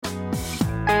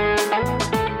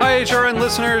HRN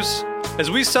listeners.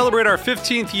 As we celebrate our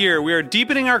 15th year, we are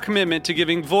deepening our commitment to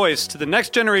giving voice to the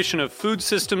next generation of food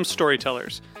systems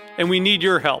storytellers, and we need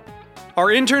your help. Our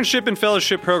internship and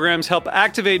fellowship programs help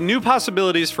activate new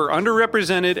possibilities for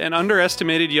underrepresented and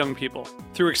underestimated young people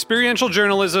through experiential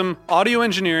journalism, audio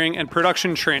engineering, and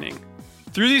production training.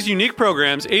 Through these unique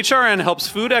programs, HRN helps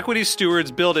food equity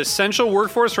stewards build essential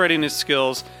workforce readiness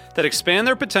skills that expand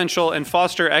their potential and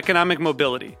foster economic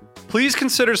mobility. Please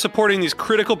consider supporting these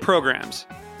critical programs.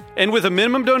 And with a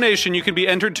minimum donation, you can be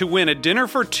entered to win a dinner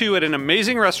for two at an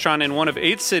amazing restaurant in one of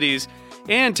 8 cities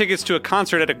and tickets to a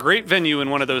concert at a great venue in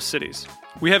one of those cities.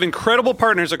 We have incredible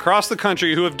partners across the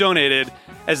country who have donated,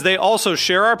 as they also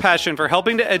share our passion for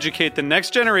helping to educate the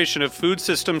next generation of food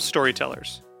systems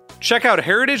storytellers. Check out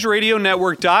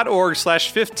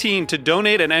heritageradionetwork.org/15 to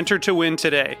donate and enter to win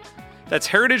today. That's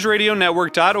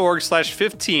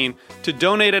heritageradionetwork.org/15 to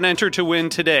donate and enter to win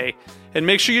today. And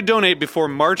make sure you donate before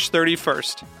March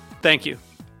 31st. Thank you.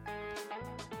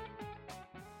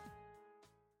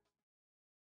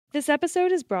 This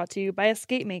episode is brought to you by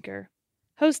Escape Maker,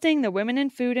 hosting the Women in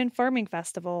Food and Farming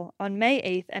Festival on May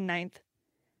 8th and 9th.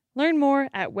 Learn more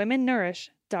at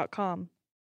womennourish.com.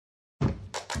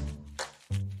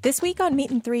 This week on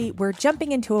Meat and Three, we're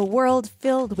jumping into a world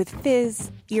filled with fizz,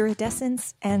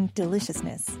 iridescence, and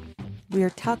deliciousness.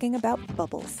 We're talking about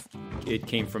bubbles. It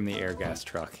came from the air gas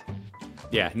truck.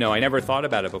 Yeah, no, I never thought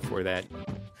about it before that.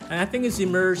 And I think it's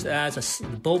emerged as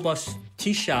Boba's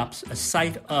tea shops, a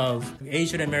site of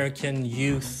Asian American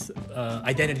youth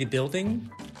identity building.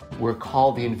 We're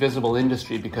called the invisible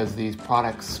industry because these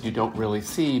products you don't really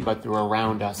see, but they're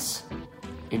around us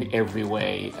in every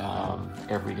way,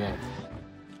 every day.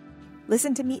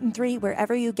 Listen to Meat and Three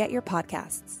wherever you get your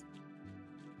podcasts.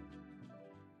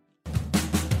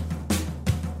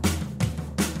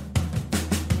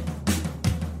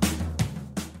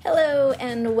 Hello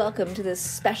and welcome to this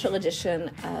special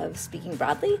edition of Speaking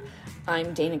Broadly.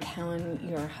 I'm Dana Cowan,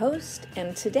 your host,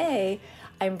 and today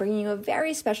I'm bringing you a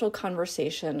very special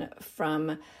conversation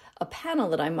from a panel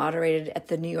that I moderated at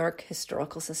the New York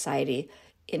Historical Society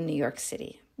in New York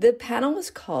City. The panel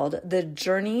was called The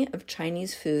Journey of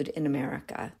Chinese Food in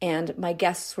America, and my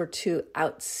guests were 2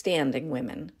 outstanding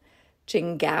women.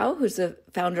 Jing Gao, who's the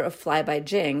founder of Fly by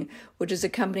Jing, which is a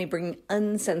company bringing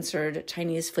uncensored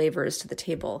Chinese flavors to the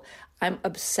table. I'm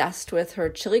obsessed with her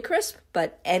chili crisp,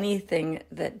 but anything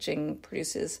that Jing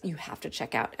produces, you have to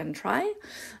check out and try.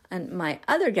 And my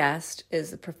other guest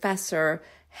is the professor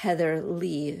Heather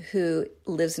Lee, who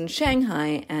lives in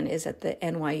Shanghai and is at the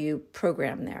NYU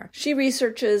program there. She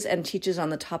researches and teaches on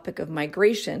the topic of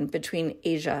migration between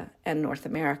Asia and North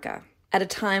America. At a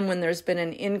time when there's been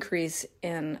an increase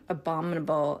in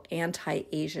abominable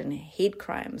anti-Asian hate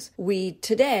crimes, we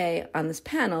today on this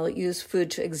panel use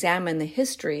food to examine the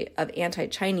history of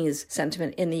anti-Chinese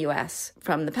sentiment in the U.S.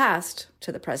 from the past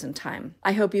to the present time.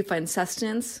 I hope you find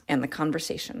sustenance and the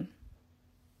conversation.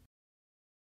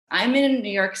 I'm in New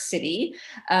York City.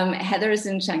 Heather is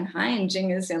in Shanghai and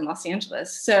Jing is in Los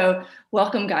Angeles. So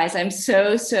welcome, guys. I'm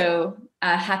so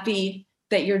happy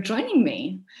that you're joining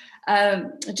me.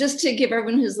 Just to give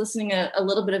everyone who's listening a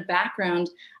little bit of background,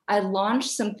 I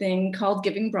launched something called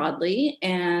Giving Broadly,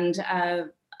 and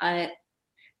the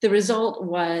result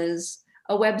was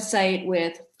a website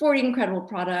with 40 incredible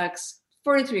products,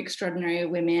 43 extraordinary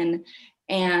women,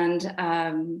 and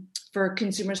for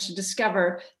consumers to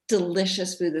discover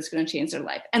delicious food that's going to change their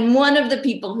life. And one of the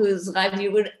people whose life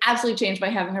you would absolutely change by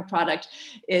having her product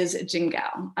is Jing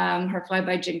Gao. Her Fly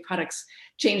by Jing products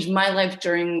changed my life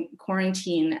during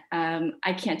quarantine.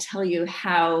 I can't tell you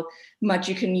how much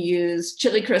you can use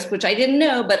chili crisp, which I didn't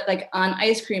know, but like on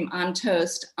ice cream, on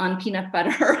toast, on peanut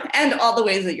butter, and all the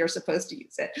ways that you're supposed to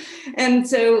use it. And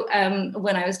so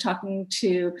when I was talking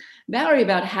to Valerie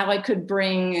about how I could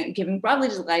bring Giving Broadly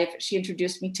to life, she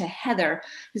introduced me to Heather,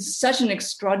 who's such an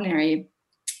extraordinary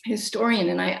historian.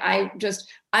 And I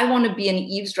want to be an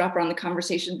eavesdropper on the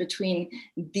conversation between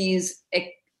these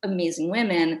amazing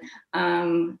women.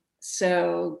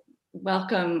 So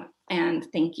welcome and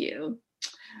thank you.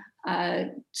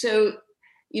 So,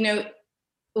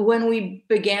 when we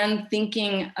began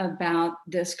thinking about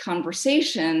this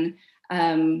conversation,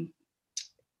 the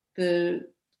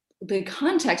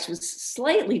context was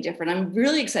slightly different. I'm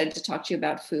really excited to talk to you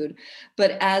about food,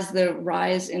 but as the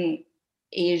rise in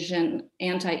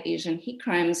anti-Asian hate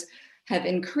crimes have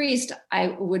increased, I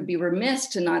would be remiss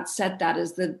to not set that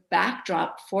as the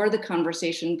backdrop for the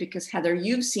conversation, because Heather,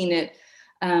 you've seen it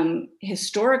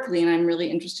historically, and I'm really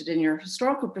interested in your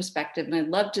historical perspective. And I'd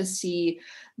love to see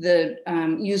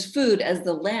use food as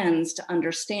the lens to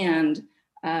understand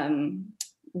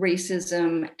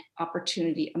racism,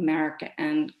 Opportunity America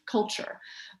and Culture,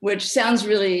 which sounds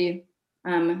really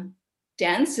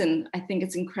dense, and I think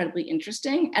it's incredibly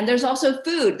interesting. And there's also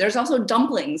food, there's also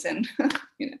dumplings, and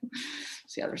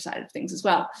it's the other side of things as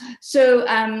well. So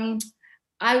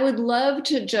I would love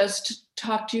to just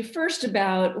talk to you first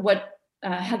about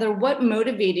Heather, what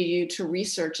motivated you to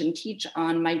research and teach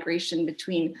on migration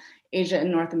between Asia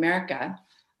and North America,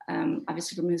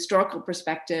 obviously from a historical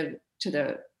perspective to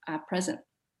the present?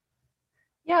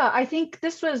 Yeah, I think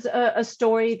this was a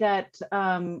story that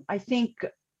I think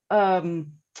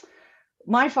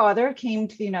my father came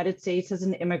to the United States as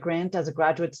an immigrant, as a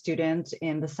graduate student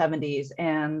in the 70s.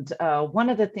 And one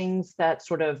of the things that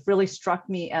sort of really struck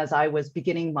me as I was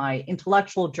beginning my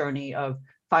intellectual journey of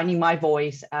finding my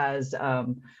voice as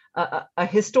a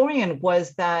historian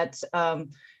was that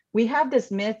we have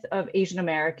this myth of Asian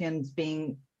Americans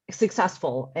being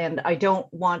successful, and I don't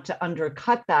want to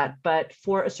undercut that, but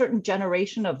for a certain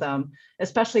generation of them,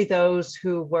 especially those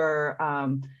who were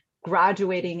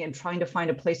graduating and trying to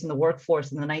find a place in the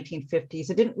workforce in the 1950s,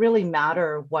 it didn't really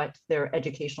matter what their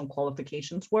educational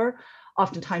qualifications were.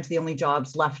 Oftentimes the only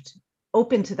jobs left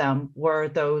open to them were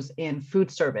those in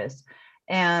food service.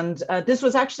 And this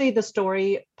was actually the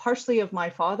story partially of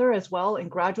my father as well. In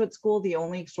graduate school, the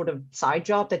only sort of side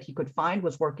job that he could find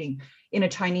was working in a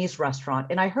Chinese restaurant.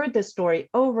 And I heard this story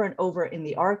over and over in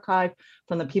the archive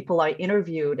from the people I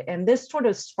interviewed. And this sort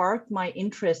of sparked my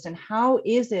interest in how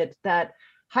is it that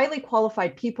highly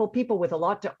qualified people with a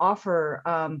lot to offer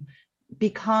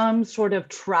become sort of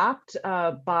trapped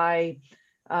by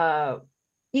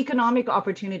economic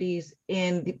opportunities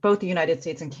in both the United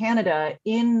States and Canada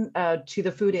to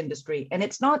the food industry. And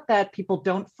it's not that people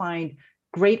don't find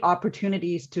great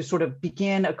opportunities to sort of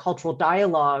begin a cultural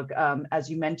dialogue, as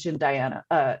you mentioned, Dana,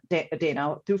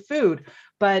 through food,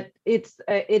 but it's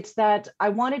that I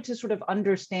wanted to sort of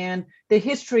understand the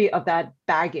history of that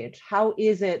baggage. How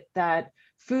is it that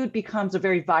food becomes a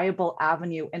very viable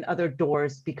avenue and other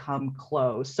doors become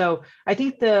closed? So I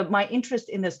think my interest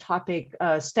in this topic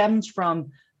stems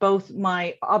from both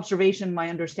my observation, my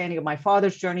understanding of my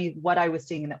father's journey, what I was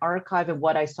seeing in the archive, and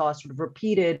what I saw sort of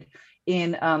repeated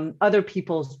in other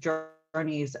people's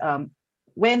journeys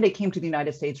when they came to the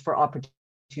United States for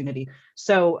opportunity.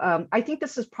 So I think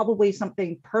this is probably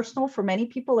something personal for many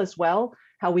people as well,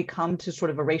 how we come to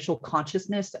sort of a racial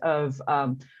consciousness of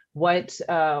what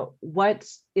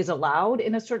is allowed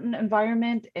in a certain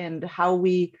environment and how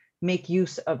we make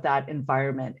use of that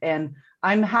environment. And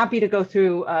I'm happy to go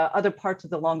through other parts of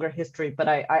the longer history, but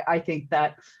I think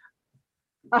that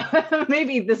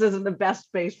maybe this isn't the best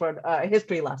space for a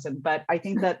history lesson, but I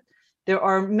think that there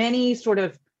are many sort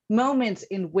of moments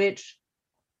in which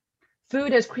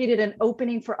food has created an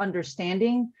opening for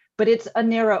understanding, but it's a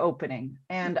narrow opening.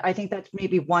 And I think that's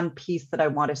maybe one piece that I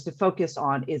want us to focus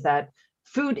on, is that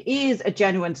food is a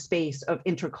genuine space of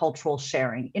intercultural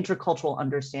sharing, intercultural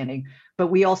understanding, but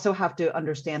we also have to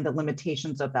understand the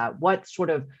limitations of that.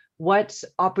 What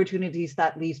opportunities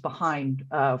that leaves behind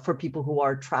for people who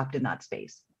are trapped in that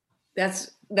space.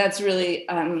 That's really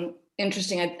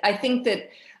interesting. I think that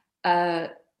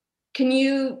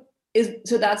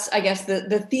so that's, I guess,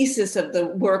 the thesis of the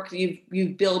work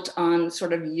you've built on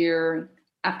sort of year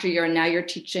after year, and now you're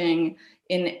teaching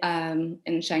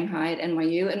in Shanghai at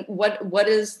NYU. And what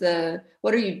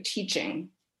are you teaching?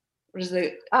 Is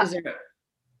there a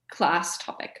class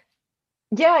topic?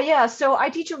 Yeah. So I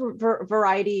teach a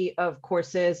variety of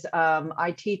courses.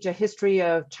 I teach a history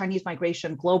of Chinese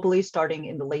migration globally, starting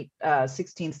in the late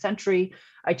 16th century.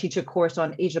 I teach a course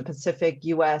on Asia Pacific,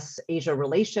 US-Asia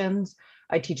relations.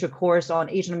 I teach a course on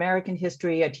Asian American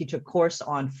history. I teach a course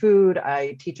on food.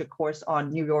 I teach a course on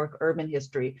New York urban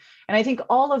history. And I think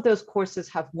all of those courses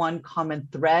have one common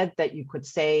thread that you could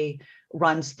say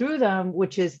runs through them,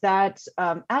 which is that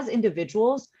as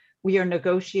individuals, we are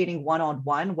negotiating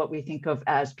one-on-one what we think of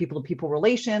as people-to-people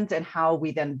relations, and how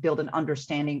we then build an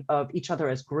understanding of each other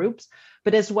as groups,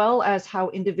 but as well as how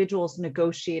individuals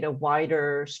negotiate a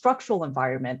wider structural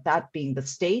environment, that being the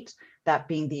state, that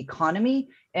being the economy,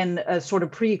 and sort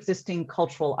of pre-existing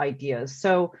cultural ideas.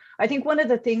 So I think one of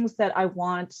the things that I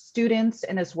want students,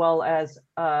 and as well as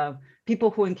people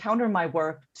who encounter my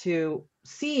work, to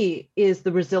see is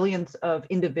the resilience of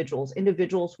individuals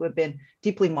who have been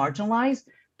deeply marginalized,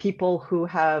 people who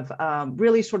have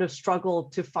really sort of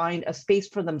struggled to find a space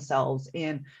for themselves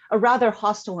in a rather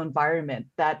hostile environment,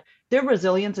 that their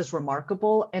resilience is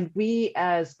remarkable. And we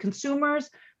as consumers,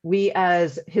 we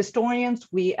as historians,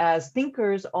 we as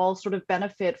thinkers all sort of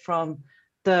benefit from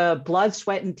the blood,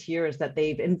 sweat, and tears that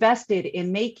they've invested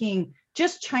in making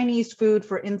just Chinese food,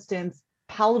 for instance,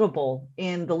 palatable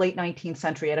in the late 19th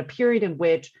century, at a period in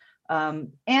which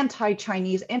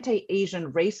anti-Chinese,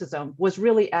 anti-Asian racism was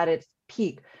really at its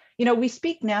peak. You know, we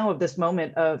speak now of this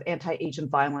moment of anti-Asian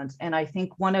violence, and I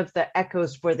think one of the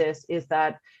echoes for this is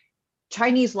that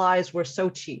Chinese lives were so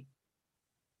cheap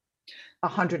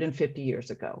 150 years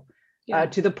ago,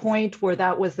 to the point where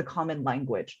that was the common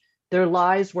language. Their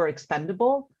lives were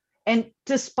expendable. And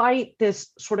despite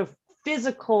this sort of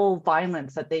physical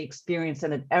violence that they experience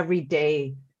on an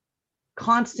everyday,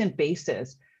 constant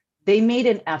basis, they made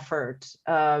an effort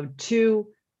to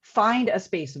find a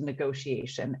space of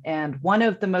negotiation. And one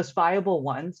of the most viable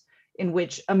ones in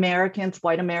which Americans,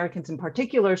 white Americans in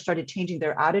particular, started changing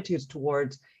their attitudes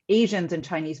towards Asians and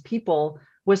Chinese people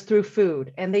was through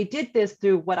food. And they did this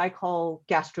through what I call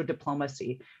gastro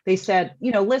diplomacy. They said,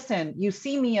 you know, listen, you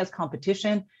see me as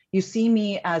competition, you see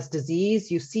me as disease,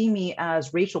 you see me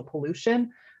as racial pollution,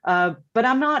 but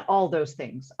I'm not all those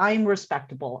things. I'm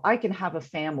respectable. I can have a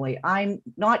family. I'm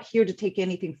not here to take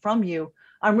anything from you.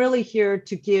 I'm really here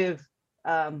to give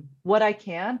what I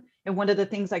can. And one of the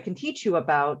things I can teach you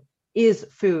about is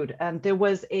food. And there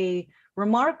was a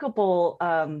remarkable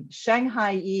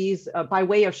Shanghaiese, by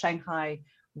way of Shanghai,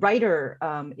 writer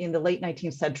in the late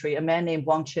 19th century, a man named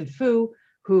Wang Qinfu,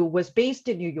 who was based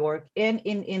in New York and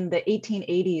in the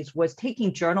 1880s was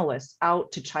taking journalists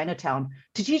out to Chinatown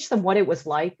to teach them what it was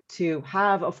like to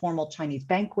have a formal Chinese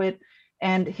banquet.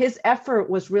 And his effort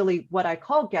was really what I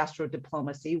call gastro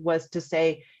diplomacy, was to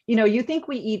say, you know, you think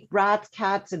we eat rats,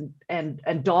 cats,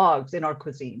 and dogs in our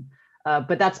cuisine,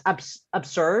 but that's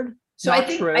absurd. So I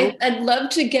think I'd love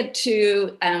to get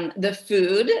to the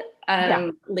food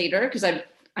later, because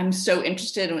I'm so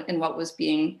interested in what was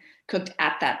being cooked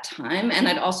at that time. And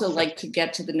I'd also like to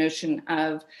get to the notion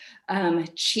of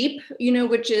cheap, you know,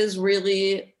 which is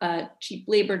really cheap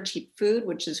labor, cheap food,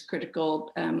 which is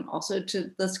critical also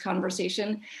to this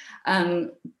conversation.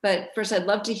 But first, I'd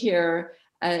love to hear,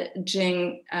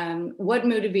 Jing, what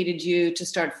motivated you to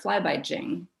start Fly by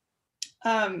Jing?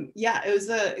 It was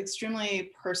an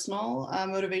extremely personal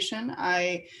motivation.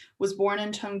 I was born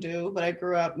in Chengdu, but I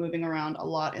grew up moving around a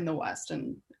lot in the West.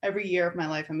 And every year of my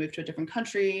life, I moved to a different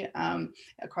country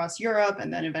across Europe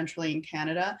and then eventually in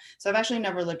Canada. So I've actually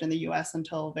never lived in the US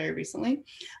until very recently.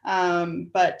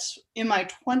 But in my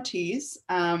 20s,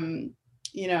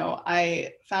 you know,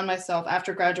 I found myself,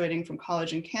 after graduating from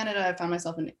college in Canada, I found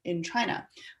myself in China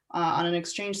on an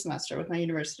exchange semester with my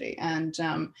university. And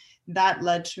that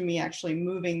led to me actually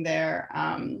moving there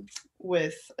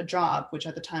with a job, which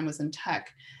at the time was in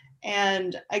tech.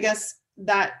 And I guess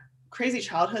that crazy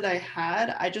childhood I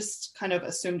had, I just kind of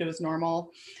assumed it was normal,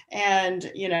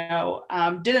 and, you know,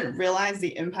 didn't realize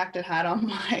the impact it had on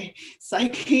my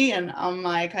psyche and on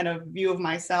my kind of view of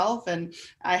myself. And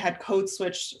I had code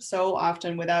switched so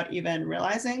often without even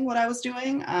realizing what I was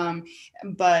doing.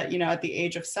 But, you know, at the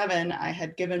age of 7, I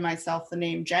had given myself the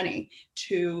name Jenny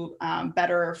to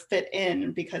better fit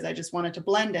in, because I just wanted to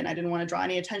blend in. I didn't want to draw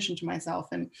any attention to myself.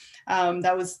 And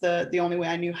that was the only way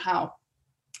I knew how.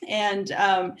 And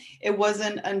it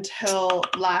wasn't until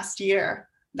last year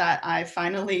that I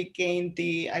finally gained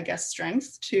the, I guess,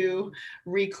 strength to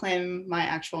reclaim my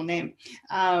actual name.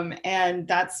 And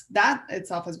that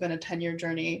itself has been a 10-year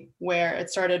journey, where it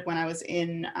started when I was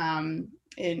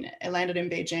I landed in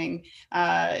Beijing,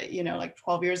 you know, like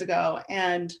 12 years ago,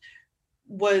 and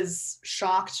was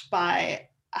shocked by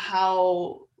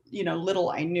how, you know,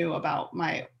 little I knew about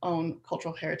my own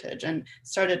cultural heritage, and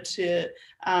started to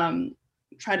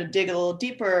try to dig a little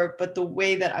deeper. But the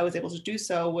way that I was able to do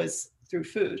so was through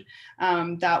food.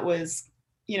 That was,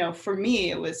 you know, for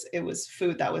me, it was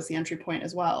food that was the entry point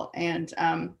as well. And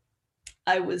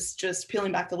I was just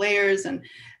peeling back the layers and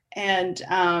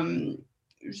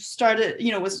started,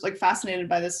 you know, was like fascinated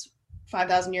by this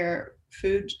 5,000-year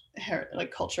food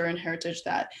culture and heritage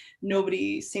that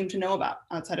nobody seemed to know about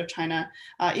outside of China.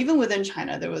 Even within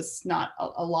China, there was not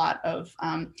a lot of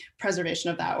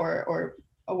preservation of that or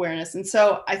awareness. And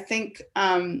so I think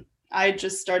I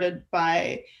just started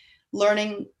by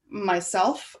learning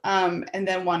myself and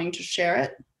then wanting to share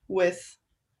it with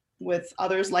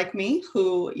others like me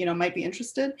who, you know, might be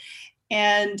interested.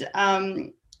 And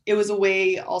it was a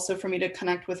way also for me to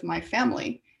connect with my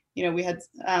family. You know, we had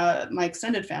my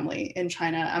extended family in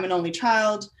China. I'm an only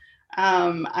child.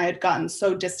 I had gotten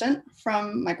so distant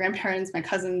from my grandparents, my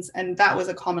cousins, and that was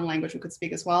a common language we could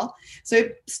speak as well. So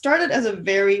it started as a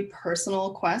very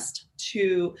personal quest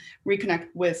to reconnect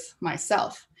with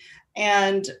myself.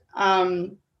 And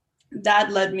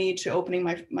that led me to opening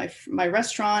my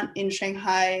restaurant in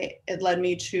Shanghai. It led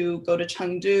me to go to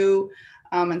Chengdu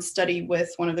and study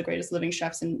with one of the greatest living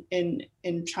chefs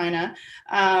in China.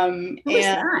 Who is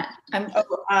that?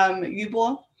 Yu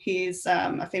Bo. He's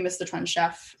a famous Sichuan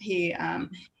chef.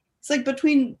 It's like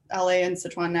between LA and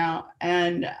Sichuan now.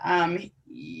 And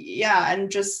and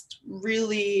just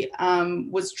really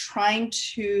was trying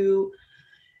to,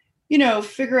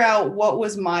 figure out what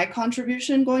was my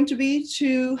contribution going to be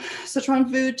to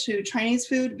Sichuan food, to Chinese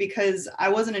food, because I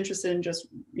wasn't interested in just,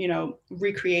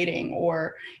 recreating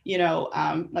or,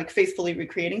 like faithfully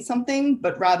recreating something,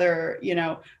 but rather,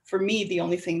 for me, the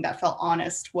only thing that felt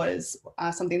honest was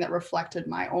something that reflected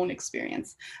my own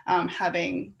experience,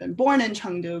 having been born in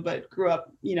Chengdu, but grew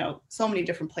up, so many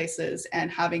different places and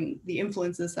having the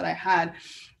influences that I had,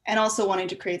 and also wanting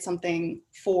to create something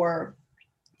for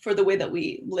the way that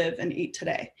we live and eat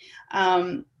today.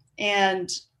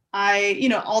 And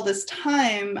I, all this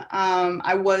time,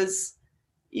 I was,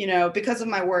 because of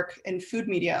my work in food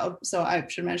media, so I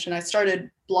should mention, I started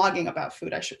blogging about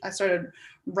food. I started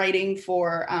writing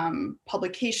for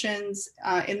publications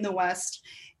in the West.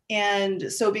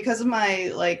 And so because of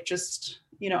my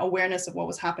awareness of what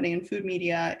was happening in food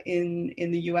media in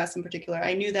the US in particular,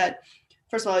 I knew that,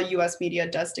 first of all, US media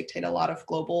does dictate a lot of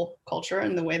global culture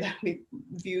and the way that we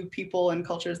view people and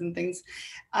cultures and things.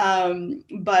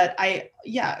 But I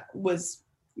was,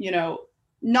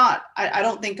 I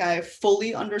don't think I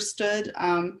fully understood.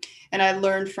 And I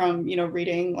learned from,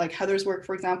 reading like Heather's work,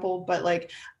 for example, but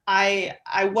I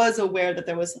was aware that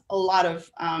there was a lot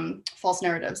of false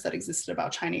narratives that existed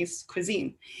about Chinese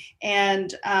cuisine.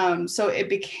 And so it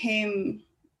became,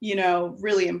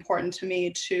 really important to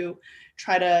me to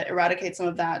try to eradicate some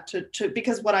of that,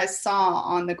 because what I saw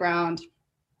on the ground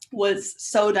was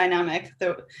so dynamic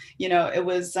that, it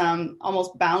was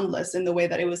almost boundless in the way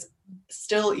that it was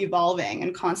still evolving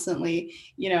and constantly,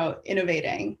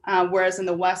 innovating. Whereas in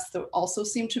the West, there also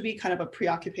seemed to be kind of a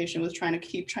preoccupation with trying to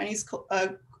keep Chinese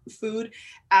food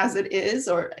as it is,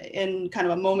 or in kind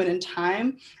of a moment in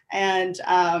time. And,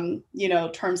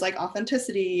 terms like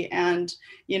authenticity and,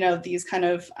 these kind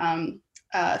of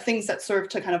things that serve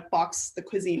to kind of box the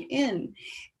cuisine in.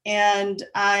 And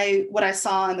what I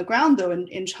saw on the ground though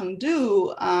in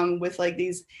Chengdu, with like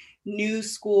these new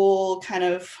school kind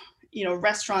of,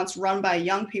 restaurants run by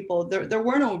young people, there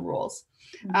were no rules.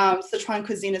 Sichuan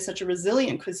cuisine is such a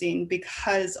resilient cuisine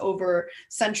because over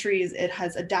centuries it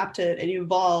has adapted and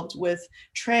evolved with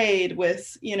trade,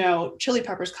 with chili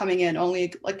peppers coming in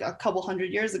only like a couple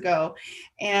hundred years ago,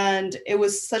 and it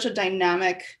was such a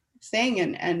dynamic thing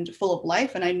and full of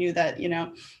life. And I knew that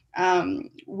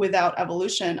without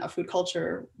evolution, a food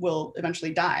culture will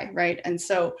eventually die, right? And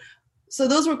so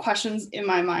those were questions in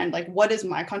my mind, like what is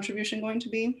my contribution going to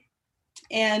be,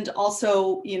 and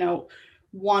also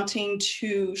wanting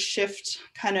to shift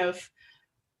kind of,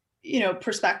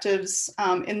 perspectives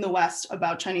in the West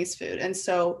about Chinese food. And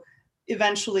so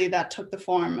eventually that took the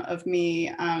form of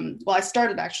me. I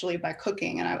started actually by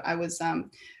cooking, and I was,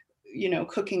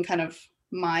 cooking kind of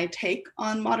my take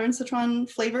on modern Sichuan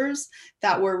flavors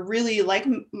that were really like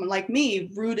me,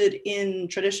 rooted in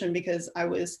tradition, because I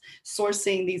was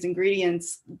sourcing these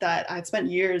ingredients that I had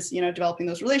spent years, developing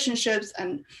those relationships.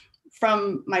 And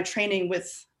from my training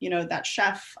with, that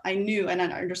chef, I knew and I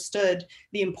understood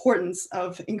the importance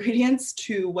of ingredients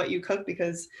to what you cook,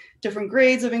 because different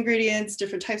grades of ingredients,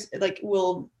 different types,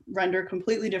 will render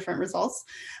completely different results.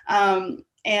 And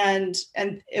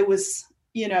it was,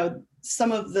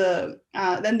 some of the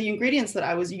then the ingredients that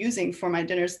I was using for my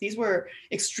dinners, these were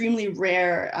extremely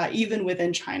rare, even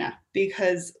within China,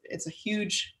 because it's a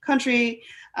huge country.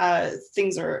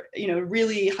 Things are,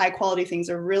 really high quality,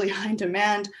 things are really high in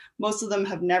demand. Most of them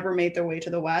have never made their way to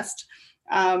the West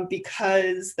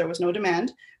because there was no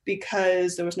demand,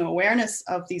 because there was no awareness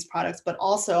of these products, but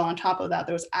also on top of that,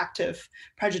 there was active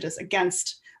prejudice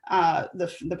against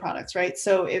the products, right?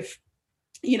 So if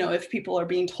people are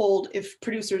being told, if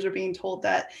producers are being told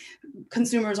that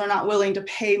consumers are not willing to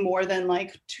pay more than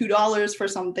like $2 for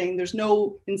something, there's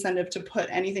no incentive to put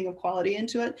anything of quality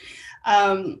into it.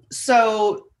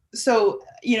 So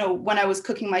when I was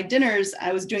cooking my dinners,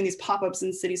 I was doing these pop-ups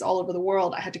in cities all over the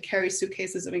world. I had to carry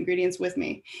suitcases of ingredients with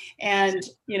me. And,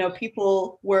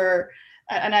 people were,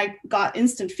 and I got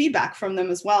instant feedback from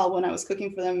them as well when I was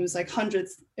cooking for them. It was like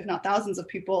hundreds, if not thousands of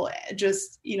people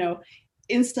just,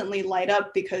 instantly light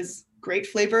up, because great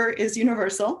flavor is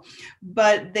universal,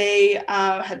 but they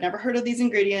had never heard of these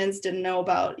ingredients, didn't know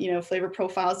about, flavor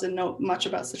profiles, didn't know much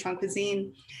about Sichuan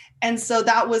cuisine. And so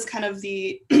that was kind of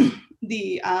the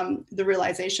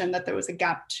realization that there was a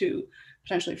gap to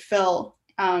potentially fill.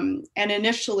 And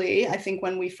initially, I think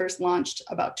when we first launched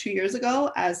about 2 years ago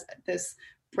as this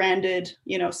branded,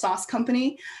 sauce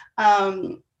company,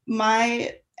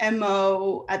 my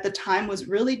MO at the time was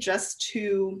really just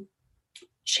to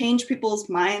change people's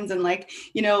minds and like,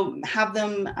 have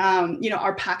them,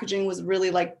 our packaging was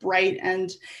really like bright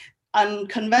and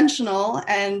unconventional,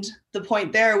 and the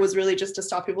point there was really just to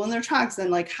stop people in their tracks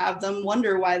and like have them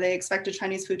wonder why they expected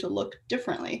Chinese food to look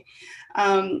differently.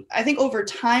 I think over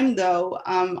time though,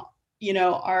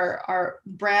 our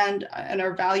brand and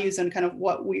our values and kind of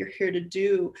what we're here to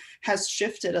do has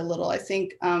shifted a little. I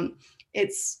think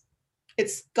it's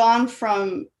gone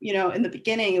from, in the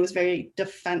beginning, it was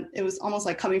it was almost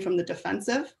like coming from the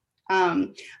defensive.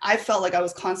 I felt like I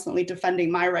was constantly defending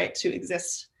my right to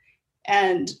exist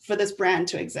and for this brand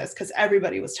to exist, because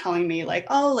everybody was telling me like,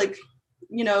 oh, like,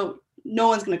 no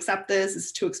one's going to accept this.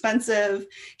 It's too expensive.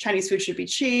 Chinese food should be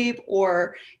cheap,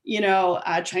 or,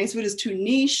 Chinese food is too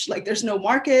niche. Like there's no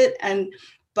market.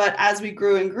 But as we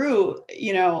grew and grew,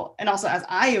 and also as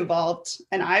I evolved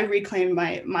and I reclaimed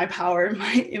my power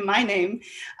in my name,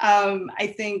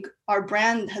 I think our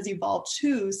brand has evolved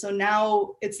too. So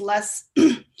now it's less,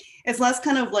 it's less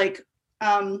kind of like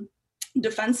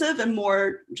defensive and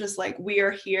more just like, we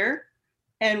are here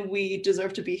and we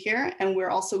deserve to be here. And we're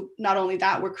also, not only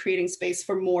that, we're creating space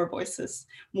for more voices,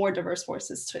 more diverse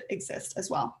voices to exist as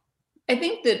well. I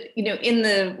think that, in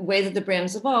the way that the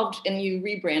brand's evolved and you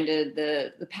rebranded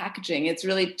the packaging, it's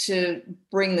really to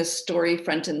bring the story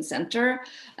front and center,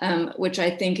 which I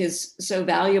think is so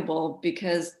valuable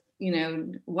because,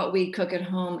 what we cook at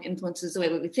home influences the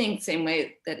way we think, same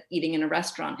way that eating in a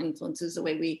restaurant influences the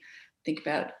way we think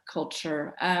about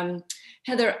culture.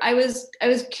 Heather, I was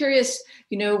curious,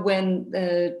 when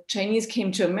the Chinese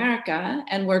came to America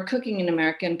and were cooking in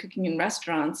America and cooking in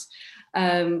restaurants,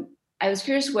 I was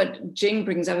curious what Jing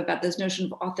brings up about this notion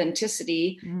of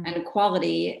authenticity and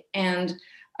quality, and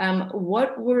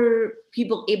what were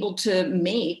people able to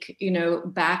make,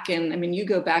 back in, you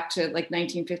go back to like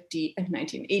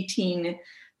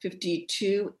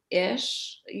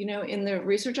 1852-ish, in the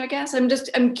research, I guess.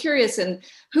 I'm curious, and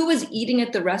who was eating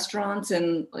at the restaurants,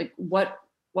 and like what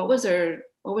was their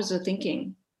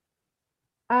thinking?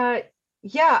 I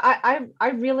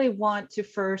really want to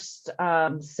first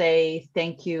say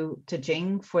thank you to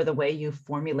Jing for the way you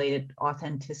formulated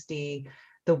authenticity,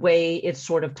 the way it's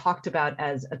sort of talked about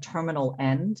as a terminal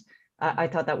end. I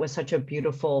thought that was such a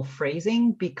beautiful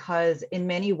phrasing, because in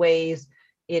many ways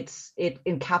it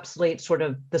encapsulates sort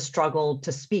of the struggle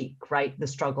to speak, right? The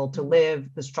struggle to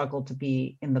live, the struggle to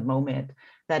be in the moment.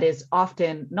 That is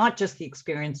often not just the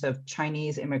experience of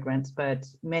Chinese immigrants, but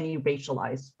many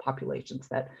racialized populations,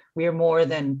 that we are more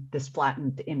than this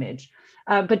flattened image.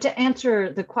 But to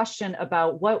answer the question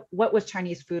about what was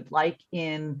Chinese food like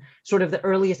in sort of the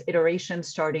earliest iterations,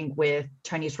 starting with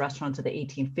Chinese restaurants of the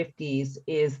 1850s,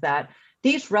 is that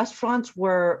these restaurants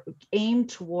were aimed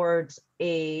towards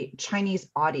a Chinese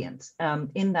audience,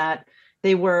 in that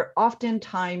they were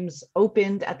oftentimes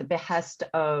opened at the behest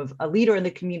of a leader in the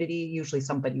community, usually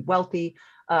somebody wealthy,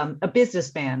 a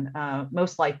businessman,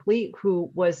 most likely,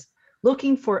 who was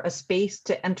looking for a space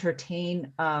to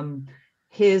entertain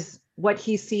what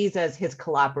he sees as his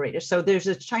collaborators. So there's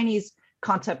a Chinese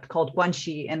concept called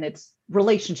guanxi, and it's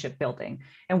relationship building.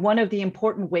 And one of the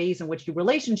important ways in which you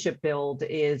relationship build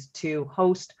is to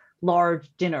host large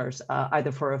dinners,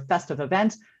 either for festive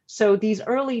events. So these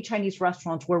early Chinese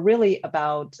restaurants were really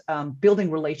about building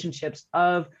relationships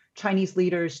of Chinese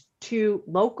leaders to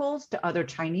locals, to other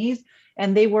Chinese,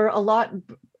 and they were a lot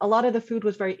of the food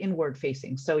was very inward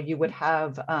facing. So you would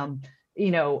have,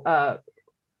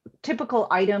 typical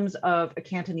items of a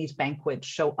Cantonese banquet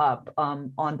show up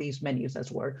on these menus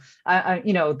as were.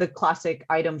 The classic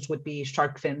items would be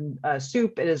shark fin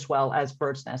soup as well as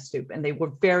bird's nest soup, and they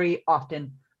would very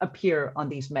often appear on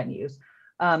these menus.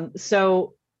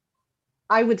 So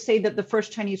I would say that the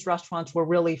first Chinese restaurants were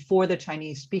really for the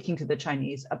Chinese, speaking to the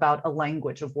Chinese about a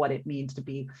language of what it means to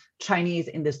be Chinese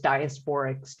in this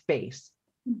diasporic space.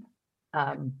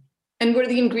 And were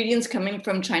the ingredients coming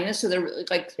from China? So they're really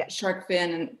like shark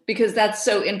fin, and because that's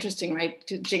so interesting, right?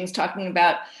 Jing's talking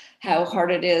about how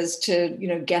hard it is to,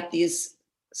 get these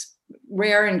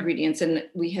rare ingredients, and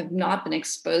we have not been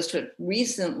exposed to it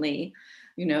recently,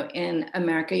 in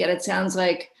America. Yet it sounds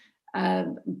like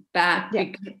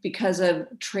because of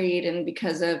trade and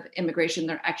because of immigration,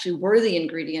 there actually were the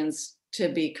ingredients to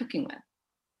be cooking with.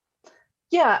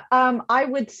 Yeah, I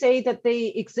would say that they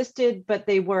existed, but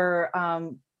they were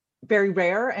very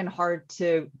rare and hard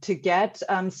to get.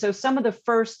 So some of the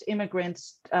first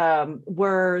immigrants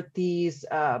were these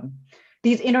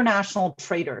international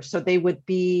traders. So they would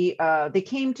be, they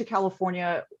came to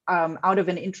California out of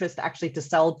an interest actually to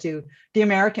sell to the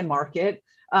American market.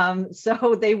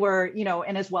 So they were,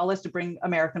 and as well as to bring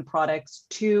American products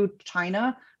to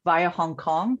China via Hong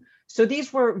Kong. So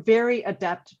these were very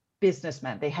adept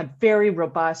businessmen. They had very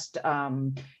robust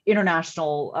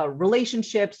international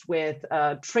relationships with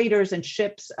traders and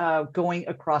ships going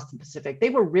across the Pacific. They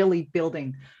were really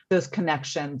building those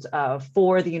connections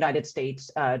for the United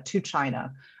States to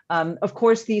China. Of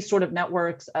course, these sort of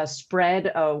networks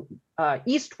spread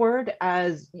eastward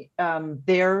as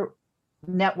their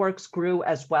networks grew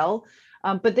as well.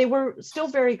 But they were still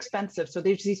very expensive. So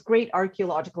there's these great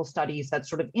archaeological studies that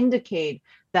sort of indicate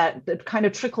that the kind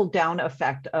of trickle down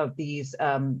effect of these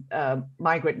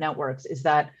migrant networks is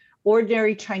that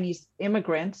ordinary Chinese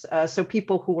immigrants, so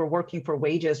people who were working for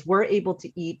wages, were able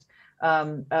to eat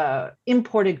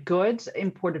imported goods,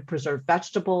 imported preserved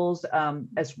vegetables,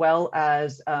 as well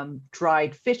as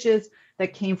dried fishes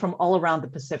that came from all around the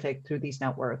Pacific through these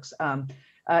networks.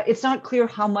 It's not clear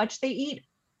how much they eat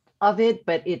of it,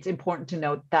 but it's important to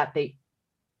note that they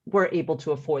were able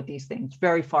to afford these things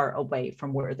very far away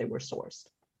from where they were sourced.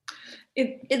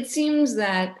 It seems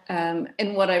that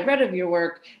in what I read of your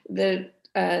work, the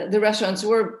restaurants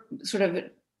were sort of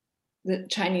the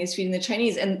Chinese feeding the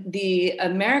Chinese, and the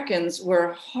Americans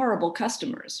were horrible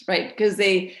customers, right? Because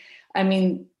they had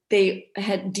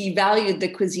devalued the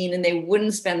cuisine and they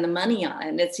wouldn't spend the money on it.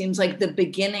 And it seems like the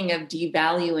beginning of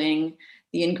devaluing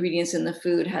the ingredients in the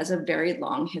food has a very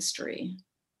long history.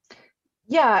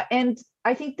 Yeah, and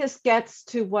I think this gets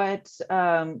to what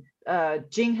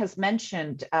Jing has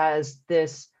mentioned as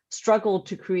this struggle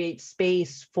to create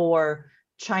space for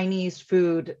Chinese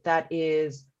food that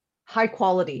is high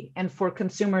quality and for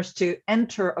consumers to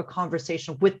enter a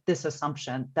conversation with this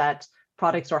assumption that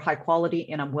products are high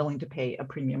quality and I'm willing to pay a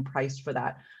premium price for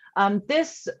that.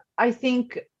 This, I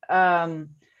think,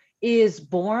 is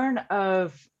born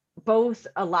of both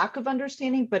a lack of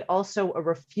understanding, but also a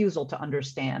refusal to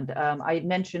understand. I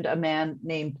mentioned a man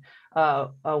named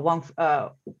Wang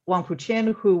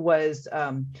Fuqian, who was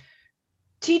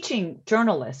teaching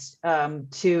journalists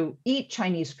to eat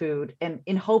Chinese food and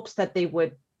in hopes that they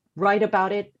would write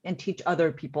about it and teach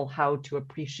other people how to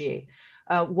appreciate.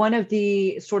 One of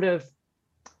the sort of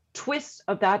twists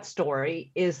of that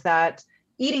story is that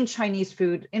eating Chinese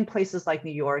food in places like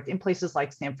New York, in places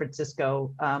like San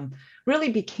Francisco, really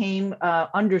became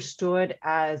understood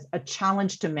as a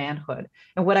challenge to manhood.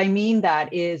 And what I mean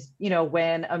that is,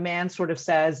 when a man sort of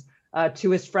says to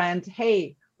his friend,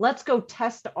 hey, let's go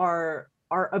test our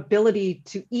ability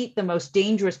to eat the most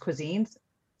dangerous cuisines.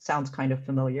 Sounds kind of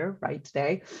familiar, right,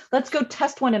 today. Let's go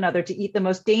test one another to eat the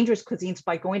most dangerous cuisines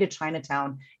by going to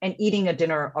Chinatown and eating a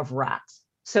dinner of rats.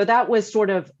 So that was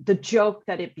sort of the joke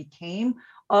that it became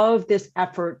of this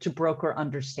effort to broker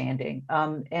understanding.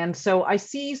 And so I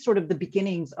see sort of the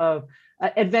beginnings of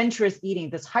adventurous eating,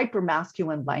 this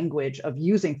hyper-masculine language of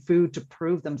using food to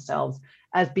prove themselves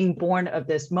as being born of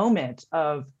this moment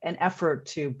of an effort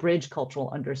to bridge cultural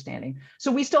understanding.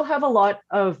 So we still have a lot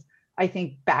of, I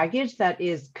think, baggage that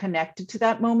is connected to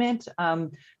that moment.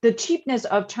 The cheapness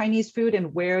of Chinese food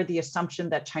and where the assumption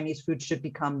that Chinese food should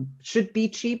be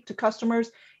cheap to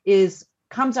customers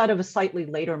comes out of a slightly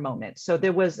later moment. So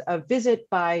there was a visit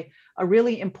by a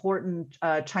really important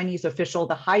Chinese official,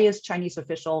 the highest Chinese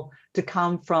official to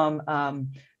come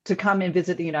and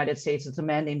visit the United States. It's a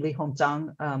man named Li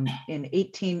Hongzhang in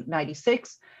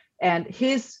 1896, and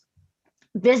his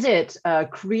visit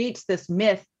creates this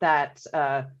myth that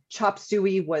chop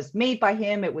suey was made by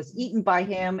him, it was eaten by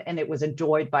him, and it was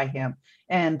enjoyed by him.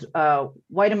 And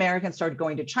white Americans started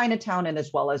going to Chinatown, and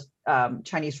as well as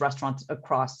Chinese restaurants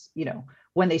across,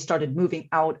 when they started moving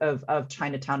out of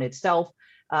Chinatown itself,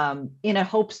 in a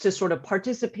hopes to sort of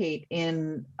participate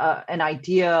in an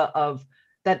idea of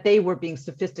that they were being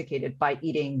sophisticated by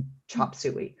eating chop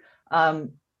suey.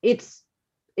 It's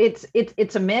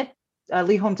a myth.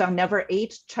 Li Hongzhang never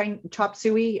ate chop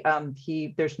suey.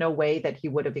 There's no way that he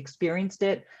would have experienced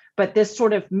it. But this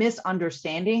sort of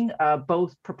misunderstanding,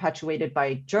 both perpetuated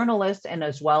by journalists and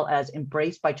as well as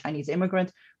embraced by Chinese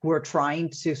immigrants who are trying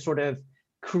to sort of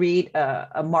create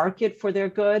a market for their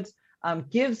goods,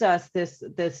 gives us this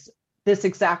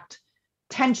exact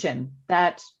tension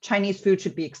that Chinese food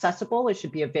should be accessible, it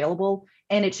should be available,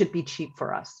 and it should be cheap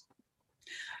for us.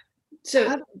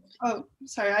 So,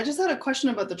 sorry, I just had a question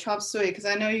about the chop suey, because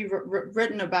I know you've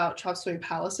written about chop suey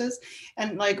palaces,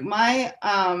 and like my,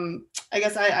 I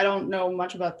guess I don't know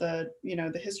much about the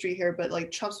history here, but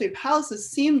like chop suey palaces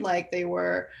seemed like they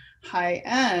were high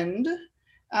end.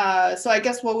 So I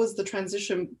guess what was the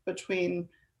transition between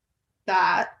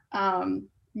that,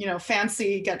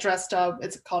 fancy, get dressed up,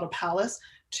 it's called a palace,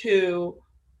 to,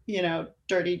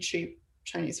 dirty, cheap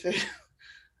Chinese food?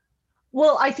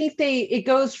 Well, I think it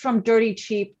goes from dirty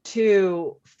cheap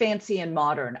to fancy and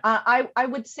modern. I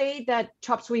would say that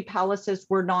chop suey palaces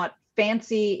were not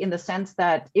fancy in the sense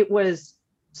that it was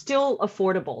still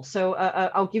affordable. So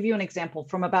I'll give you an example.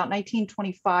 From about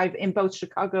 1925 in both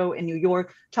Chicago and New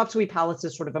York, chop suey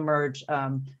palaces sort of emerged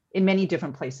in many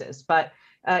different places. But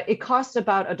it costs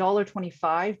about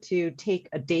 $1.25 to take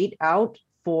a date out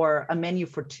for a menu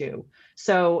for two.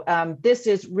 So this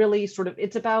is really sort of,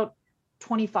 it's about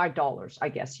 $25, I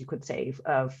guess you could say,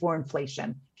 for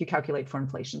inflation, if you calculate for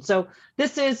inflation. So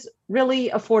this is really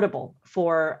affordable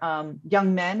for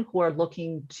young men who are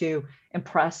looking to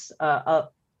impress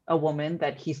a woman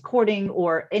that he's courting,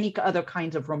 or any other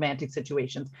kinds of romantic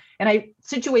situations. And I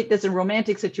situate this in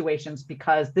romantic situations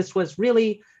because this was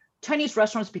really, Chinese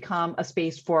restaurants become a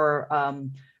space for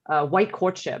white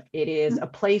courtship. It is a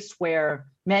place where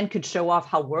men could show off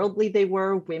how worldly they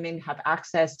were. Women have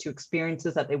access to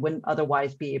experiences that they wouldn't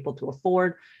otherwise be able to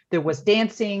afford. There was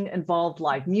dancing involved,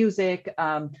 live music.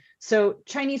 So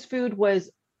Chinese food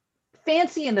was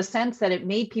fancy in the sense that it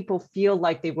made people feel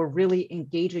like they were really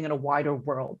engaging in a wider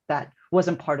world that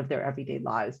wasn't part of their everyday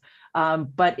lives.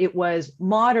 But it was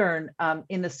modern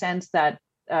in the sense that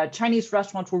Chinese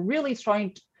restaurants were really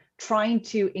trying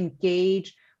to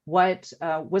engage what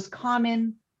was a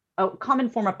common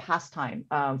form of pastime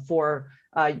for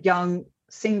young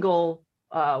single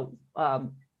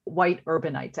white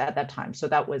urbanites at that time. So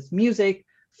that was music,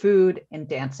 food, and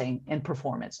dancing and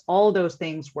performance. All those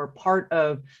things were part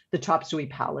of the chop suey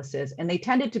palaces, and they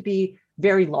tended to be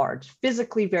very large,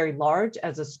 physically very large,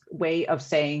 as a way of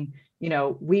saying,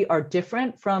 we are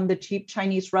different from the cheap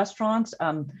Chinese restaurants.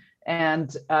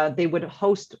 And they would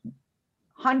host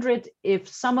hundreds, if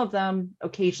some of them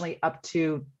occasionally up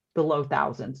to the low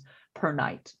thousands per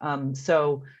night.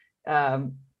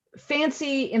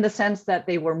 Fancy in the sense that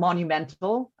they were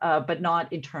monumental, but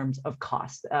not in terms of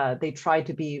cost. They tried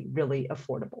to be really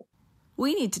affordable.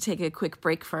 We need to take a quick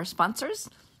break for our sponsors,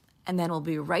 and then we'll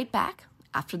be right back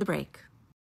after the break.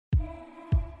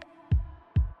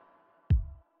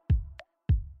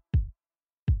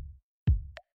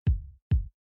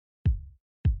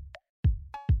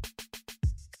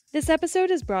 This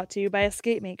episode is brought to you by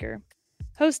Escape Maker,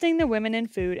 hosting the Women in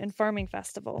Food and Farming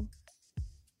Festival.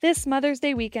 This Mother's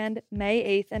Day weekend, May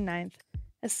 8th and 9th,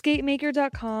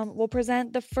 EscapeMaker.com will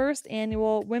present the first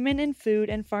annual Women in Food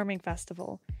and Farming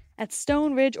Festival at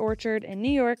Stone Ridge Orchard in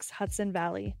New York's Hudson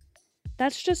Valley.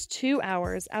 That's just 2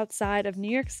 hours outside of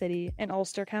New York City in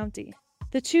Ulster County.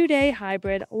 The 2-day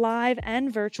hybrid live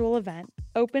and virtual event,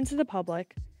 open to the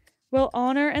public, will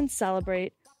honor and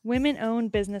celebrate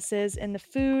women-owned businesses in the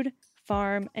food,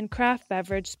 farm, and craft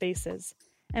beverage spaces,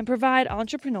 and provide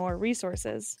entrepreneur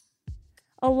resources.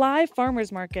 A live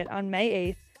farmers market on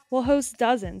May 8th will host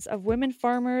dozens of women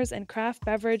farmers and craft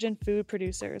beverage and food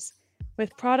producers,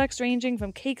 with products ranging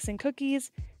from cakes and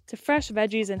cookies to fresh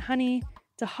veggies and honey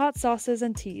to hot sauces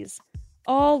and teas,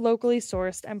 all locally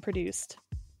sourced and produced.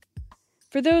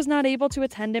 For those not able to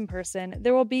attend in person,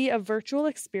 there will be a virtual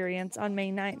experience on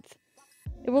May 9th.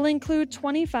 It will include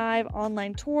 25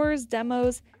 online tours,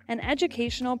 demos, and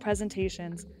educational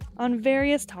presentations on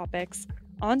various topics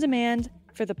on demand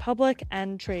for the public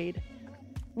and trade.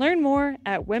 Learn more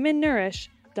at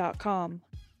womennourish.com.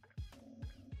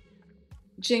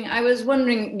 Jing, I was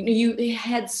wondering, you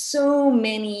had so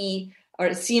many, or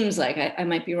it seems like, I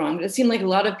might be wrong, but it seemed like a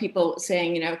lot of people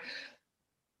saying,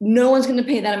 no one's going to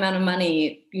pay that amount of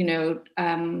money,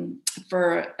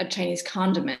 for a Chinese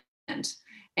condiment.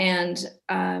 And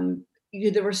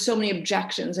there were so many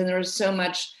objections, and there was so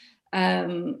much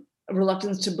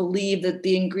reluctance to believe that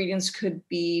the ingredients could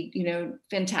be,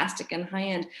 fantastic and high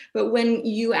end. But when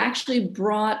you actually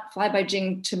brought Fly by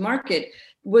Jing to market,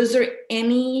 was there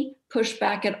any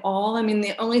pushback at all? I mean,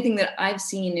 the only thing that I've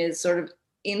seen is sort of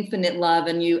infinite love,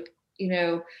 and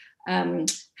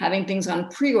having things on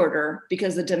pre-order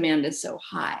because the demand is so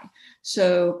high.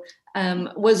 So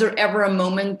was there ever a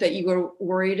moment that you were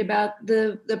worried about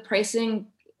the pricing,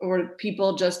 or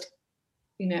people just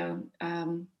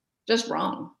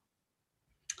wrong?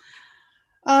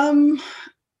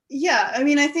 Yeah, I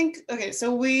mean, I think, okay,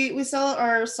 so we sell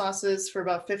our sauces for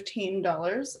about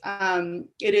 $15.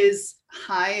 It is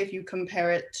high if you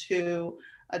compare it to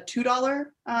a $2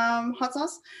 hot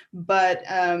sauce, but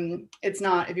it's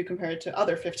not if you compare it to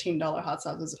other $15 hot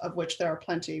sauces, of which there are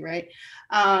plenty, right?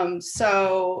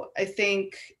 So I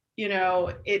think,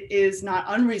 it is not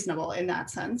unreasonable in that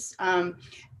sense.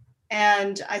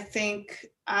 And I think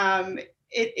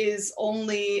it is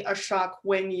only a shock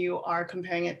when you are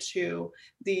comparing it to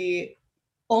the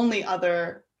only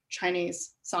other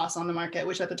Chinese sauce on the market,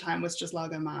 which at the time was just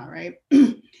Lagoma, right?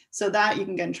 So that you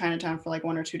can get in Chinatown for like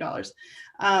 $1 or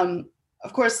 $2.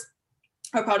 Of course,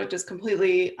 our product is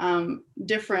completely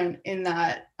different in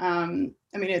that, I mean,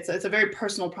 it's a very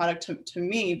personal product to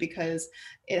me because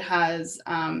it has,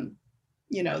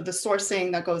 you know, the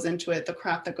sourcing that goes into it, the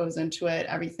craft that goes into it,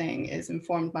 everything is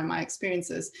informed by my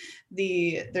experiences.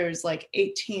 There's like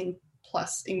 18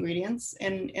 plus ingredients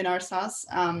in our sauce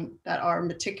that are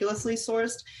meticulously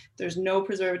sourced. There's no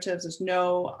preservatives, there's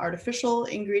no artificial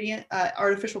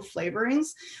artificial flavorings.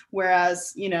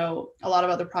 Whereas, you know, a lot of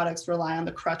other products rely on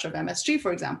the crutch of MSG,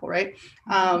 for example, right?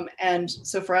 And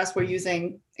so for us, we're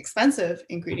using expensive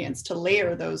ingredients to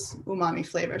layer those umami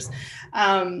flavors.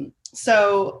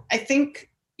 So I think,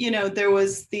 you know, there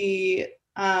was the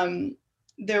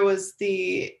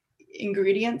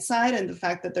ingredient side and the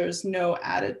fact that there's no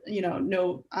added, you know,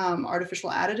 no artificial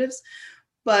additives.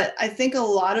 But I think a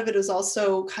lot of it is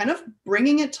also kind of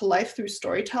bringing it to life through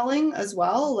storytelling as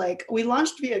well. Like we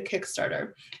launched via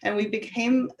Kickstarter and we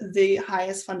became the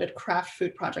highest funded craft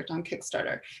food project on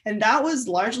Kickstarter. And that was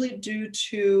largely due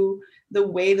to the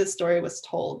way the story was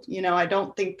told. You know, I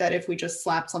don't think that if we just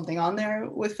slapped something on there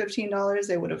with $15,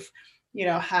 they would have, you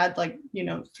know, had like, you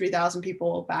know, 3,000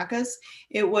 people back us.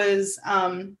 It was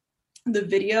the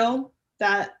video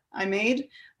that I made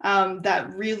that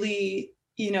really,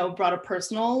 you know, brought a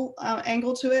personal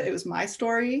angle to it. It was my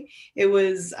story. It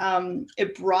was,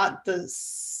 it brought the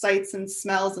sights and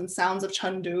smells and sounds of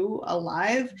Chengdu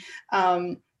alive.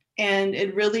 And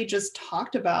it really just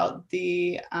talked about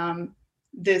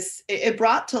it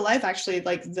brought to life actually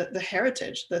like the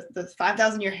heritage, the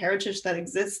 5,000 year heritage that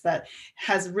exists that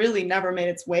has really never made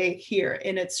its way here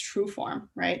in its true form,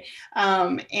 right?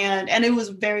 And it was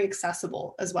very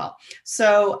accessible as well.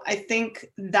 So I think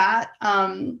that,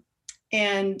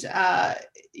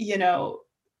 you know,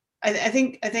 I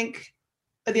think at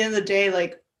the end of the day,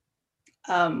 like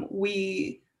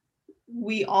we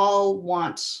all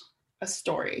want a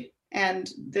story.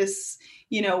 And this,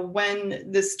 you know,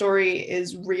 when this story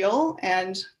is real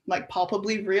and like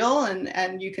palpably real,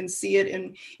 and you can see it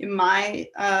in my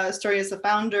story as a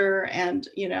founder, and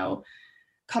you know,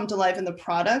 come to life in the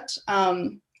product.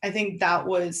 I think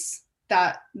that's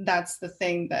the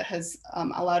thing that has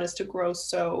allowed us to grow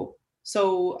so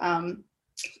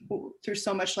through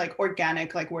so much like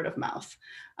organic, like word of mouth.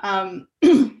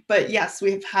 But yes,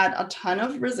 we've had a ton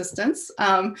of resistance.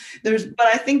 But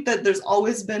I think that there's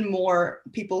always been more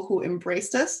people who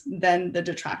embraced us than the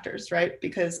detractors, right?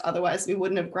 Because otherwise we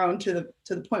wouldn't have grown to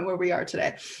the point where we are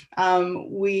today.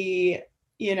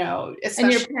 You know,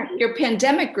 and your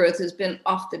pandemic growth has been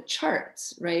off the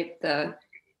charts, right?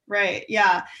 Right.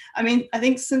 Yeah. I mean, I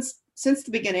think since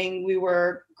the beginning, we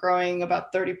were growing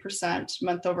about 30%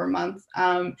 month over month.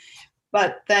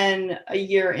 But then a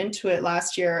year into it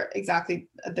last year, exactly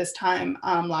at this time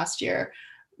last year,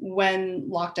 when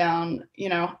lockdown, you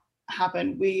know,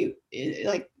 happened, we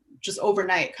like just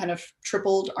overnight kind of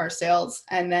tripled our sales.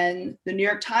 And then the New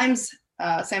York Times,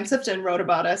 Sam Sifton wrote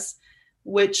about us,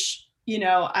 which, you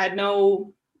know, I had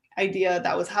no idea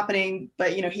that was happening,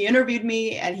 but you know, he interviewed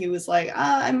me and he was like,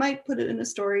 I might put it in a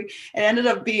story. It ended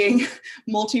up being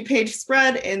multi-page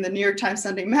spread in the New York Times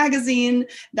Sunday magazine.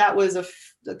 That was a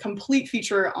complete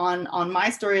feature on my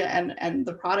story and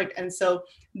the product. And so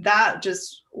that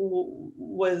just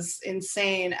was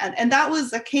insane. And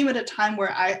that came at a time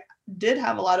where I did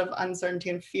have a lot of uncertainty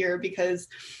and fear because,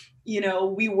 you know,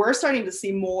 we were starting to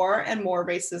see more and more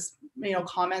racist, you know,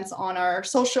 comments on our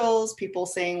socials, people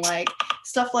saying like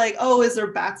stuff like, oh, is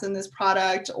there bats in this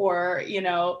product? Or, you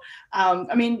know,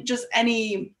 I mean, just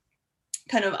any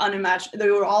kind of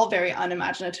they were all very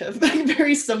unimaginative, like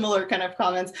very similar kind of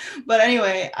comments. But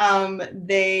anyway,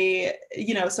 they,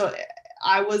 you know, so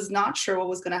I was not sure what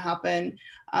was going to happen.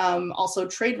 Also,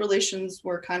 trade relations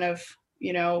were kind of,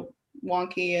 you know,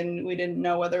 wonky, and we didn't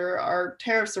know whether our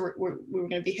tariffs we were going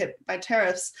to be hit by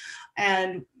tariffs.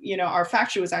 And, you know, our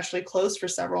factory was actually closed for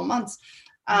several months.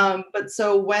 But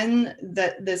so when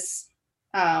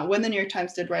the New York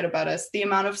Times did write about us, the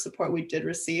amount of support we did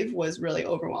receive was really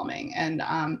overwhelming, and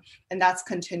that's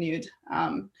continued.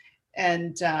 You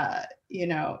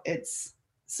know, it's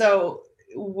so,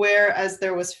 whereas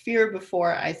there was fear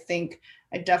before, I think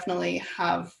I definitely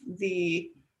have the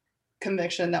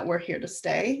conviction that we're here to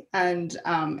stay. And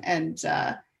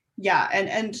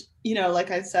you know, like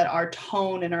I said, our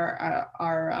tone and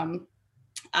our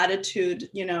attitude,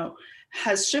 you know,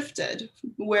 has shifted.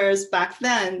 Whereas back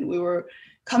then we were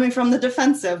coming from the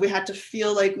defensive. We had to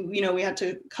feel like, you know, we had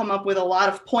to come up with a lot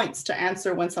of points to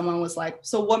answer when someone was like,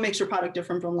 so what makes your product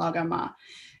different from La Gamma?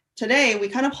 Today, we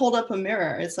kind of hold up a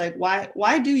mirror. It's like,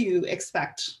 why do you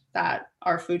expect that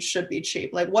our food should be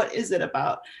cheap? Like, what is it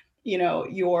about, you know,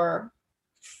 your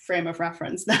frame of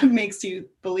reference that makes you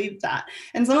believe that.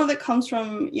 And some of it comes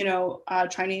from,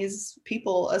 Chinese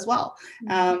people as well.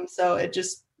 So it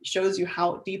just shows you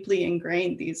how deeply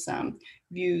ingrained these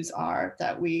views are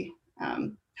that we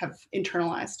have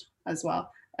internalized as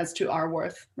well as to our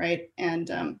worth, right?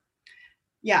 And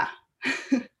yeah.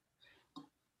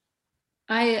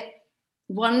 I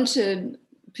wanted to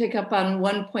pick up on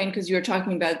one point because you were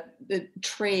talking about the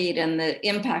trade and the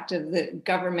impact of the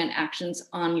government actions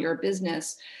on your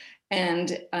business.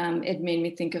 And it made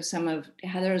me think of some of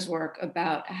Heather's work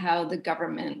about how the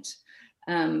government,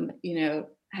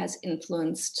 has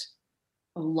influenced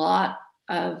a lot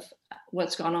of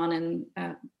what's gone on in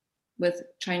with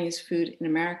Chinese food in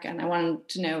America. And I wanted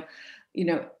to know,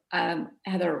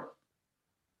 Heather,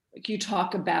 you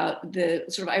talk about the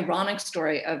sort of ironic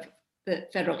story of the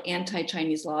federal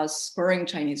anti-Chinese laws spurring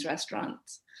Chinese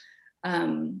restaurants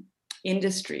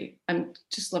industry. I'm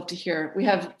just love to hear. We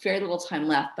have very little time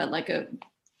left, but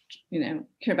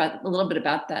hear about a little bit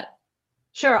about that.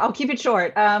 Sure, I'll keep it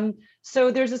short.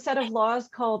 So there's a set of laws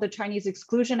called the Chinese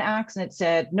Exclusion Acts, and it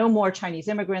said no more Chinese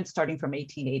immigrants starting from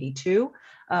 1882.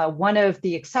 One of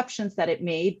the exceptions that it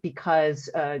made, because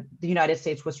the United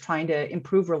States was trying to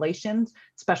improve relations,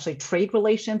 especially trade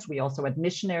relations. We also had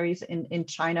missionaries in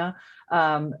China.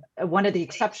 One of the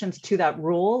exceptions to that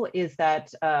rule is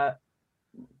that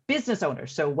business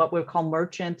owners, so what we call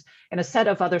merchants, and a set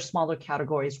of other smaller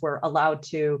categories were allowed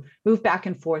to move back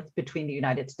and forth between the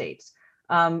United States.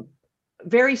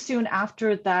 Very soon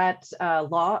after that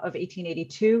law of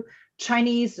 1882,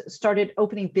 Chinese started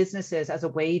opening businesses as a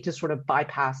way to sort of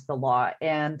bypass the law.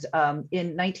 And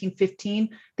in 1915,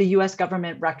 the US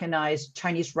government recognized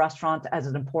Chinese restaurants as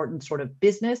an important sort of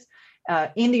business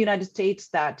in the United States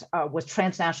that was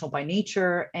transnational by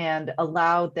nature and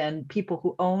allowed then people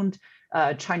who owned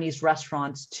Chinese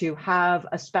restaurants to have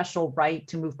a special right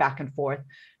to move back and forth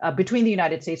between the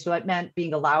United States. So that meant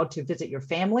being allowed to visit your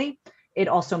family. It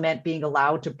also meant being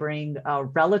allowed to bring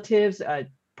relatives,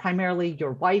 primarily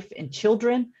your wife and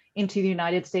children, into the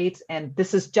United States. And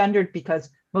this is gendered because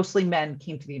mostly men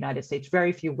came to the United States,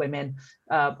 very few women,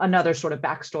 another sort of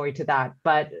backstory to that.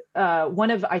 But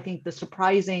one of, I think, the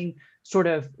surprising sort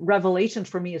of revelations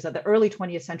for me is that the early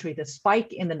 20th century, the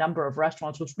spike in the number of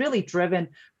restaurants was really driven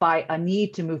by a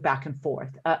need to move back and forth,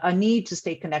 a need to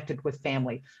stay connected with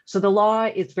family. So the law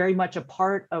is very much a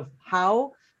part of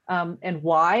how and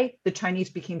why the Chinese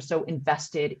became so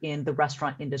invested in the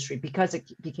restaurant industry, because it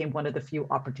became one of the few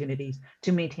opportunities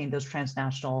to maintain those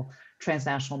transnational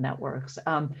networks.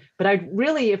 But I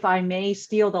really, if I may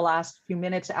steal the last few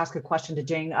minutes to ask a question to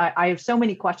Jing, I have so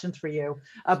many questions for you.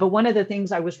 But one of the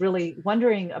things I was really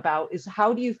wondering about is,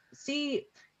 how do you see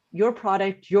your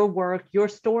product, your work, your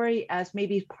story as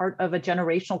maybe part of a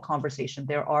generational conversation?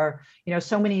 There are,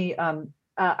 so many,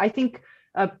 I think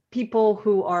people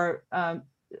who are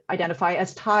identify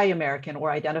as Thai American or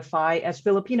identify as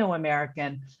Filipino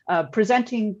American,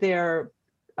 presenting their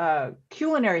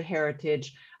culinary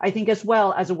heritage, I think, as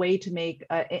well as a way to make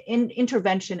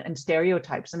intervention and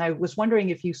stereotypes. And I was wondering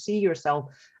if you see yourself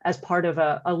as part of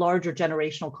a larger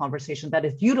generational conversation that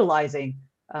is utilizing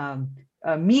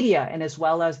media and as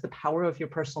well as the power of your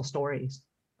personal stories.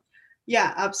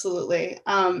 Yeah, absolutely.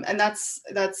 And that's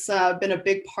been a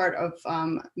big part of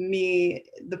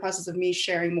the process of me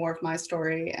sharing more of my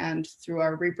story, and through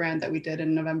our rebrand that we did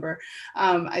in November.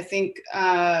 I think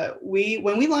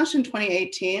when we launched in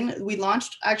 2018, we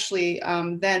launched actually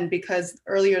then because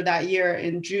earlier that year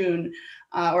in June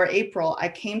or April, I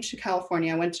came to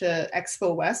California. I went to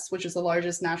Expo West, which is the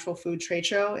largest natural food trade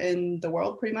show in the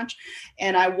world, pretty much.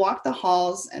 And I walked the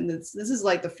halls, and this is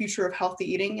like the future of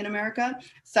healthy eating in America.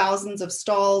 Thousands of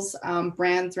stalls,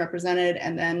 brands represented,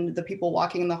 and then the people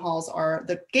walking in the halls are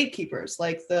the gatekeepers,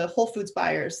 like the Whole Foods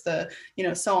buyers,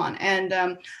 so on. And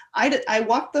I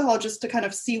walked the hall just to kind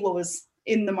of see what was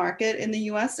in the market in the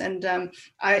US. And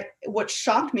what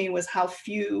shocked me was how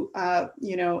few,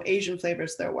 Asian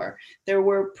flavors there were. There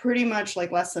were pretty much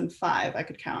like less than 5 I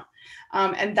could count.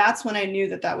 And that's when I knew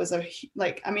that was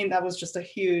that was just a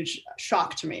huge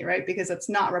shock to me, right? Because it's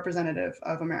not representative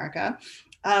of America,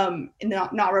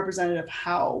 not representative of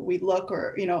how we look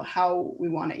or, how we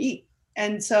want to eat.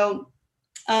 And so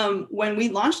when we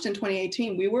launched in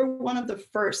 2018, we were one of the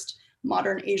first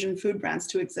modern Asian food brands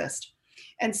to exist.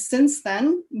 And since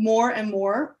then, more and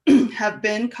more have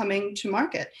been coming to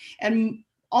market. And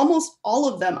almost all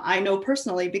of them I know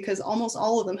personally, because almost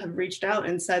all of them have reached out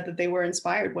and said that they were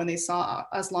inspired when they saw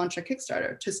us launch a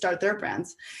Kickstarter to start their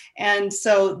brands. And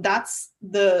so that's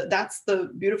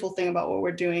the beautiful thing about what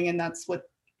we're doing. And that's what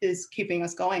is keeping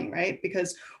us going, right?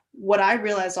 Because what I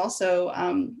realized also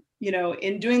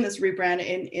in doing this rebrand,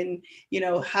 in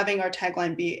having our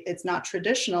tagline be, it's not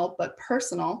traditional, but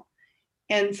personal.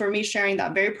 And for me, sharing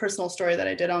that very personal story that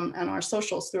I did on our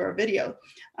socials through our video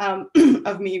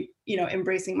of me,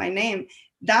 embracing my name,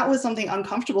 that was something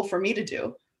uncomfortable for me to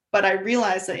do. But I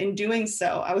realized that in doing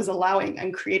so, I was allowing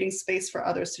and creating space for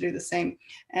others to do the same.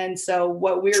 And so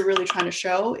what we're really trying to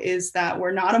show is that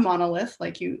we're not a monolith,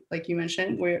 like you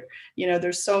mentioned. We're,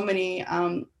 there's so many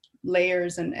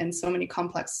layers and so many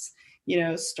complex,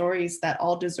 stories that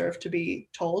all deserve to be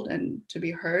told and to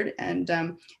be heard. And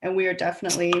we are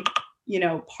definitely,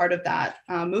 part of that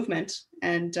movement.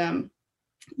 And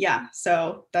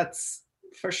so that's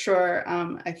for sure,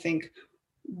 I think,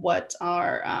 what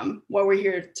we're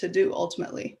here to do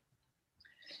ultimately.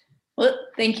 Well,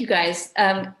 thank you guys.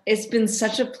 It's been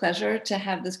such a pleasure to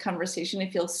have this conversation.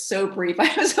 It feels so brief. I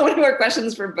have so many more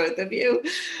questions for both of you.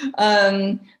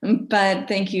 But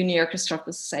thank you, New York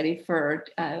Historical Society, for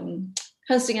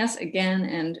hosting us again,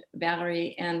 and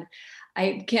Valerie. And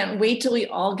I can't wait till we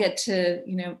all get to,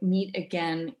 meet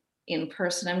again in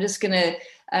person. I'm just gonna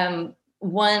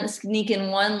sneak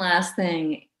in one last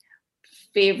thing.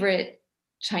 Favorite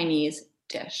Chinese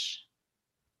dish?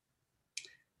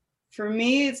 For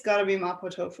me, it's got to be mapo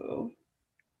tofu.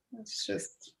 It's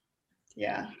just,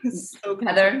 it's so good.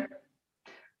 Heather?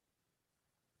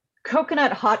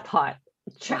 Coconut hot pot.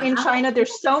 Wow. In China,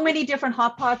 there's so many different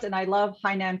hot pots, and I love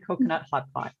Hainan coconut hot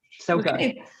pot. So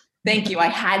good. Thank you. I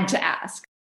had to ask.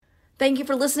 Thank you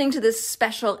for listening to this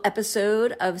special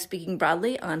episode of Speaking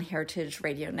Broadly on Heritage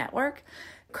Radio Network,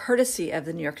 courtesy of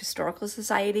the New York Historical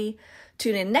Society.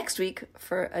 Tune in next week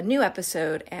for a new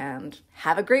episode, and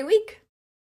have a great week.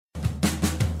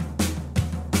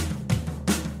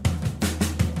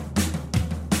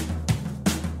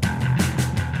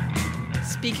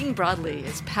 Speaking Broadly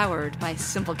is powered by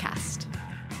Simplecast.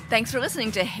 Thanks for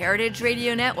listening to Heritage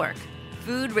Radio Network,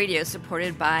 food radio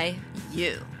supported by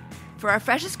you. For our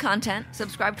freshest content,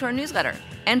 subscribe to our newsletter.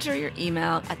 Enter your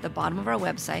email at the bottom of our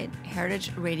website,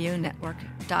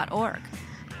 heritageradionetwork.org.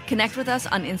 Connect with us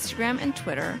on Instagram and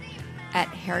Twitter at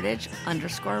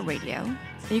heritage_radio.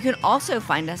 And you can also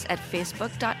find us at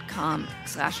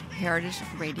facebook.com/Heritage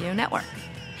Radio Network.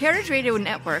 Heritage Radio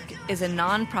Network is a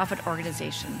nonprofit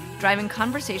organization driving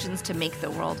conversations to make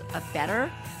the world a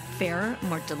better, fairer,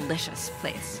 more delicious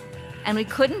place. And we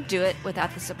couldn't do it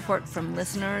without the support from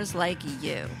listeners like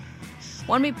you.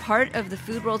 Want to be part of the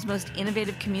food world's most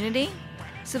innovative community?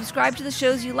 Subscribe to the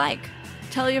shows you like,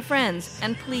 tell your friends,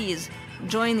 and please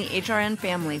join the HRN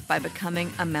family by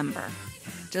becoming a member.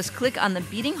 Just click on the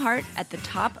beating heart at the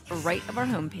top right of our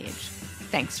homepage.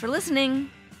 Thanks for listening.